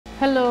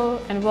Hello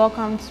and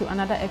welcome to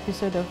another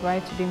episode of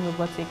Right to Dream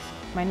Robotics.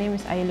 My name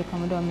is Ayley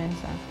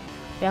Mensa.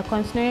 We are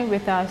continuing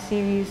with our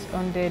series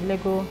on the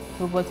LEGO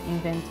Robot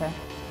Inventor,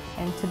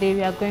 and today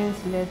we are going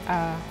to let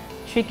our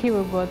tricky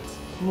robot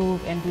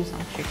move and do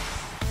some tricks.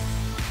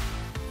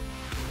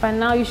 By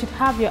now you should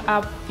have your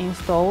app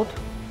installed.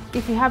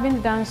 If you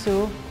haven't done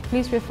so,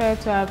 please refer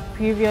to our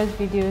previous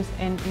videos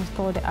and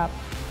install the app.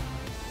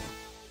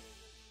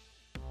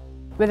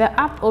 With the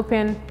app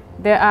open,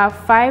 there are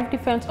 5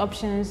 different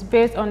options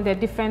based on the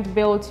different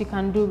builds you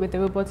can do with the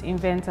Robot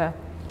Inventor.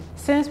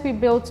 Since we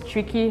built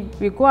Tricky,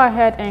 we go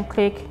ahead and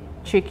click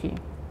Tricky.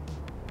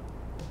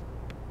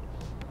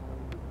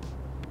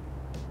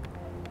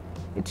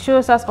 It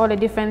shows us all the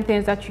different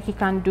things that Tricky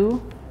can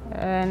do,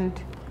 and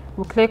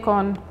we'll click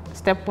on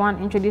Step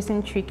 1,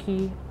 Introducing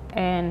Tricky,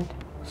 and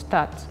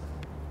Start.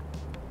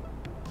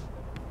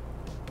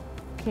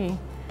 Okay,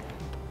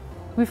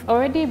 we've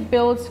already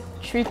built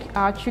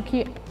our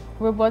Tricky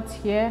robot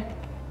here.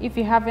 If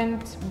you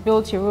haven't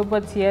built your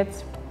robot yet,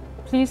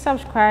 please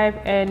subscribe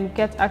and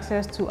get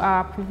access to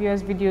our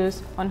previous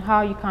videos on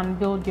how you can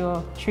build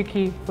your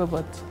Tricky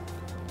robot.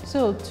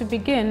 So to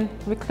begin,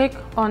 we click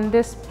on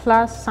this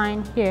plus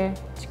sign here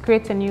to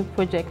create a new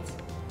project.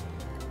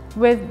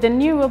 With the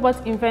new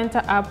Robot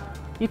Inventor app,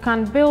 you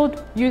can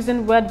build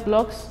using word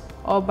blocks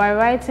or by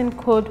writing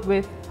code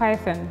with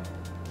Python.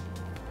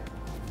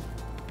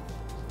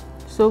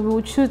 So we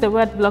will choose the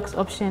word blocks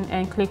option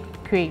and click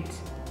create.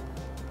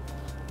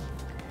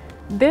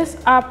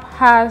 This app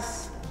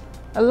has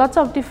a lot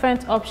of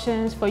different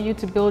options for you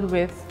to build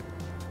with.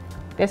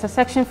 There's a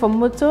section for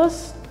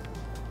motors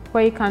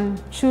where you can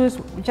choose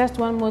just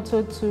one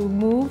motor to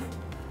move.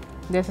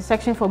 There's a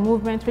section for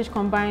movement which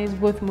combines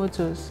both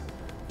motors.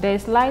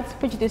 There's lights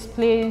which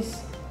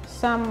displays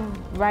some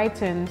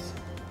writings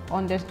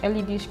on the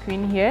LED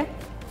screen here.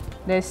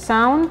 There's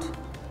sound,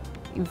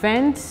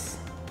 events,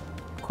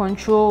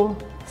 control,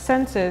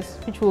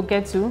 sensors which we'll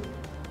get to,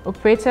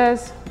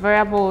 operators,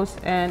 variables,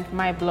 and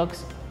my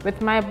blocks.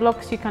 With my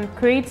blocks, you can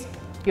create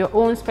your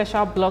own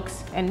special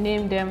blocks and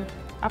name them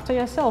after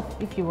yourself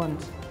if you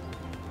want.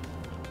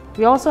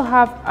 We also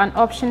have an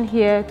option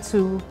here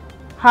to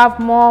have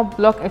more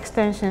block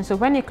extensions. So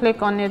when you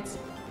click on it,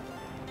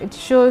 it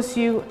shows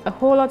you a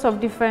whole lot of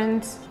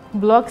different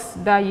blocks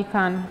that you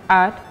can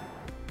add.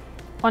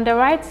 On the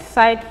right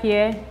side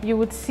here, you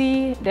would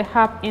see the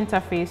hub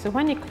interface. So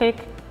when you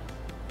click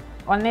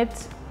on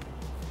it,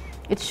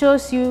 it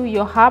shows you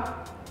your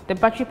hub, the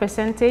battery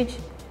percentage,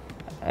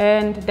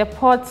 and the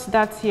ports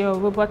that your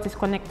robot is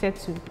connected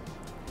to.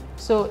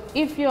 So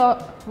if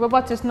your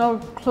robot is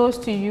not close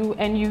to you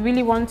and you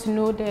really want to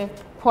know the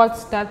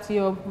ports that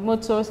your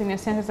motors and your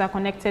sensors are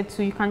connected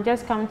to, you can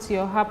just come to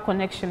your hub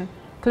connection,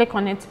 click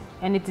on it,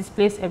 and it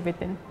displays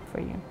everything for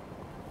you.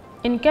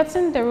 In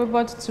getting the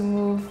robot to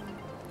move,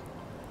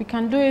 we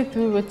can do it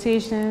through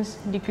rotations,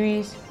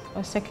 degrees,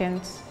 or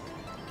seconds.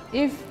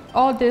 If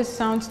all this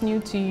sounds new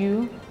to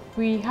you,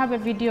 we have a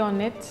video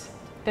on it.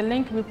 The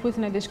link will be put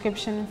in the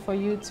description for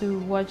you to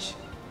watch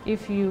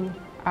if you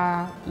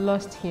are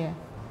lost here.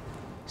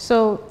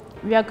 So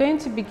we are going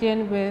to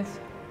begin with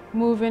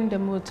moving the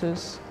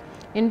motors.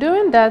 In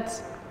doing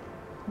that,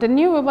 the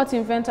new Robot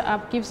Inventor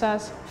app gives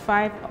us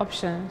 5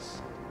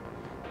 options.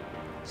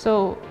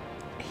 So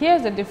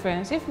here's the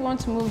difference. If we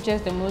want to move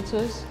just the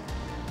motors,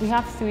 we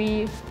have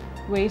 3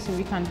 ways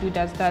we can do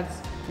that.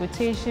 That's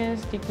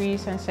rotations,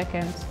 degrees, and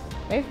seconds.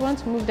 But if we want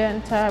to move the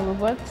entire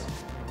robot,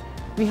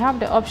 we have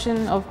the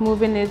option of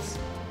moving it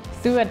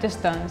through a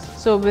distance.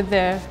 So with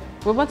the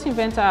Robot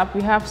Inventor app,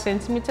 we have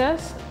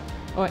centimeters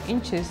or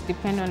inches,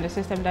 depending on the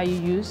system that you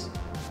use.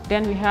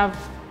 Then we have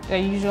the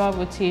usual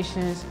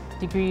rotations,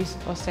 degrees,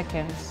 or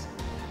seconds.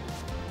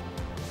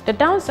 The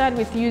downside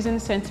with using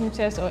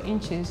centimeters or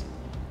inches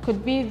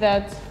could be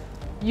that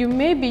you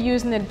may be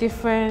using a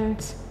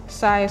different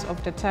size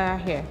of the tire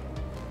here.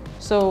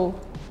 So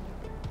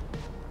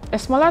a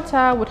smaller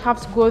tire would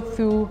have to go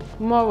through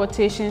more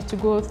rotations to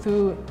go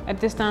through a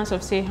distance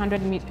of say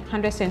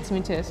 100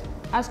 centimeters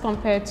as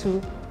compared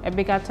to a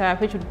bigger tire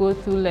which would go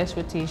through less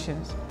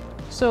rotations.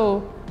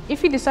 So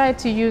if you decide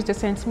to use the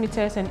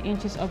centimeters and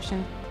inches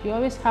option, you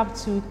always have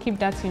to keep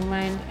that in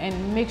mind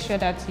and make sure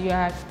that you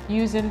are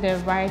using the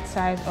right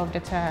size of the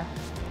tire.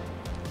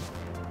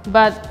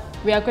 But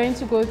we are going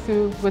to go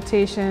through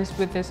rotations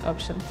with this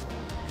option.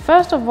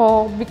 First of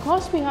all,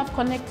 because we have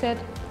connected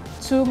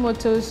 2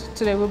 motors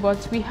to the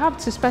robot, we have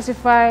to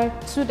specify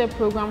to the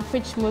program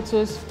which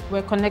motors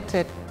were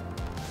connected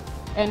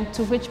and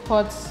to which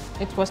ports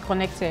it was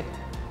connected.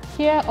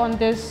 Here on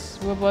this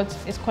robot,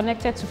 it's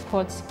connected to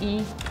ports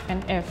E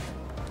and F.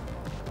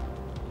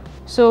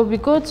 So we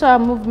go to our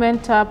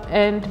movement tab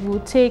and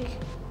we'll take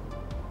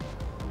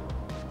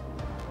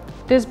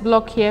this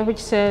block here which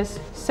says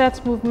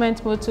set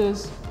movement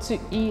motors to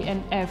E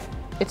and F.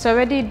 It's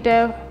already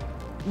there.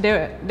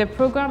 The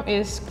program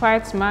is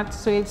quite smart,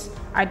 so it's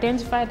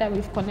identified that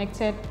we've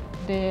connected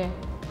the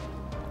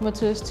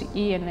motors to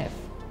E and F.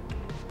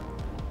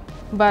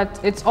 But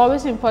it's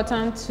always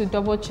important to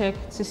double check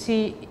to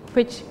see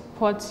which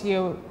port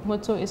your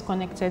motor is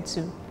connected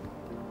to.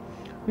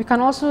 We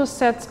can also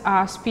set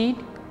our speed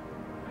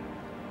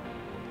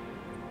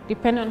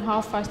depending on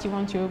how fast you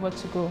want your robot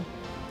to go.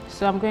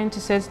 So I'm going to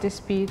set the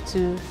speed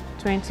to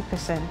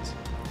 20%.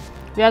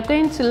 We are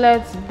going to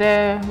let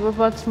the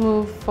robot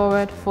move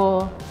forward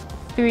for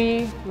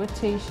 3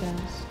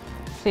 rotations.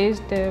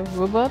 Place the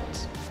robot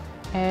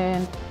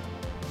and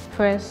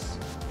press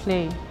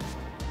play.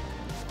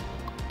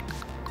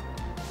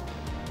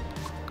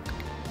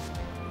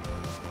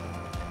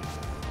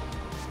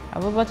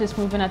 Our robot is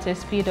moving at a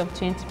speed of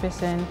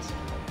 20%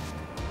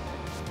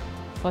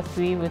 for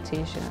 3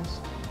 rotations.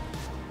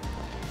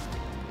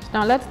 So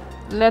now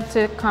let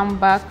it come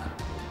back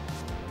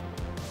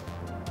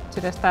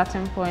to the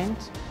starting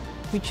point.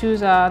 We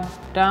choose our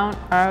down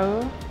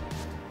arrow,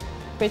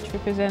 which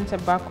represents a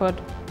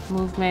backward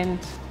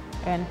movement,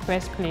 and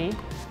press play.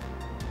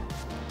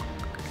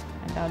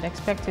 And I would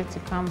expect it to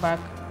come back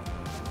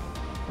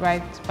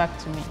right back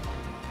to me.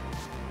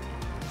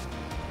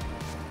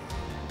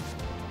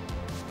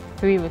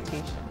 3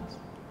 rotations.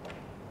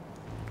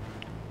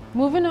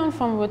 Moving on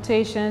from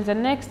rotations, the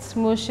next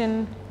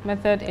motion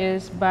method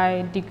is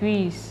by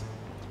degrees.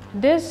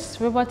 This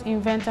robot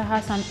inventor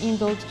has an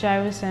inbuilt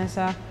gyro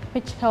sensor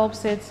which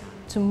helps it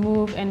to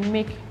move and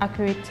make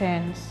accurate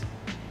turns.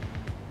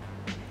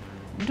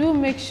 Do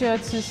make sure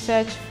to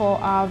search for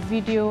our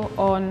video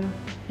on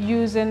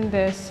using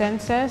the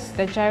sensors,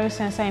 the gyro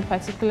sensor in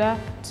particular,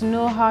 to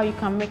know how you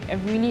can make a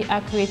really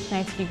accurate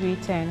 90-degree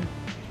turn.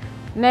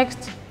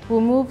 Next,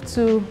 we'll move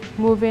to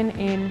moving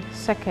in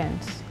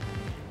seconds.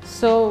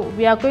 So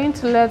we are going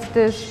to let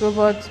this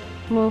robot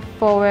move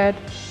forward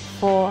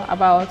for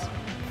about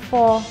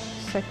 4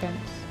 seconds.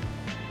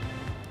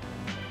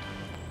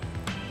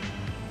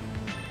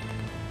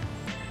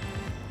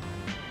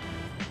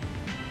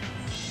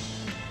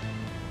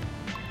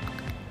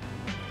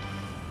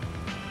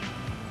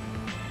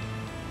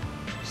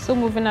 Still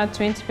moving at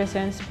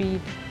 20%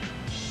 speed.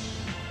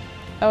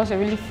 That was a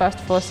really fast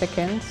 4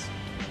 seconds.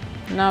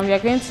 Now we are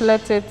going to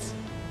let it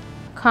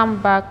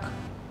come back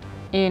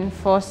in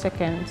 4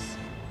 seconds.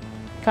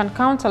 You can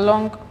count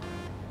along,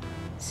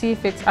 see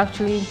if it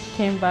actually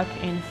came back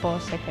in 4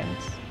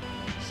 seconds.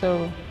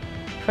 So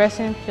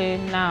pressing play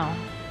now.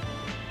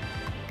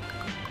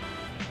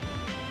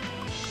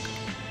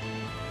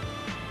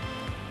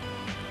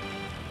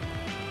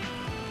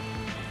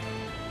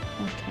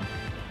 Okay.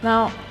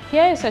 Now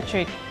here is a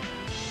trick.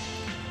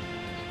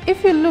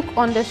 If you look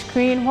on the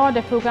screen while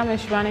the program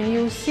is running,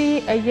 you'll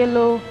see a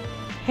yellow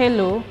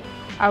halo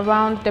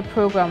around the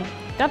program.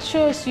 That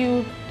shows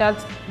you that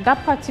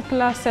that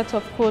particular set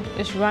of code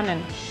is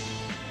running.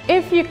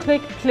 If you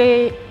click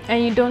play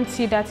and you don't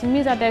see that, it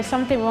means that there's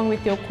something wrong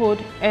with your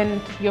code and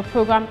your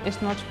program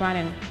is not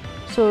running.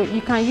 So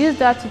you can use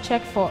that to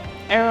check for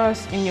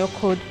errors in your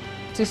code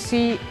to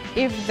see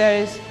if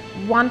there is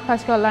one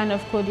particular line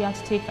of code you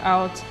have to take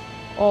out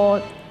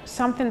or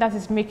something that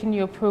is making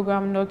your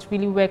program not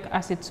really work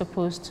as it's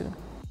supposed to.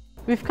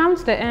 We've come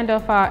to the end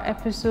of our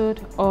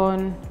episode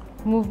on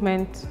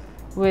movement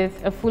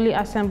with a fully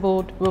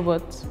assembled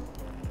robot.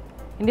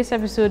 In this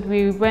episode,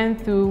 we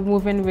went through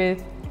moving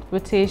with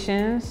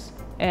rotations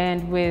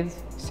and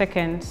with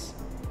seconds.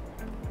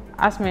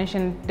 As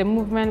mentioned, the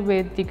movement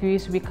with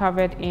degrees will be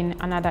covered in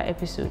another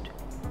episode.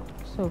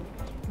 So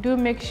do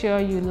make sure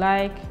you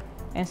like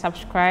and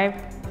subscribe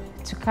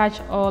to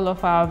catch all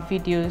of our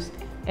videos,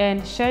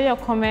 and share your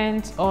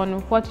comments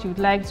on what you'd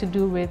like to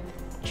do with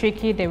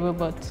Tricky the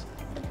Robot.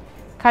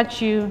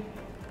 Catch you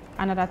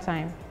another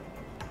time.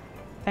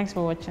 Thanks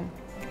for watching.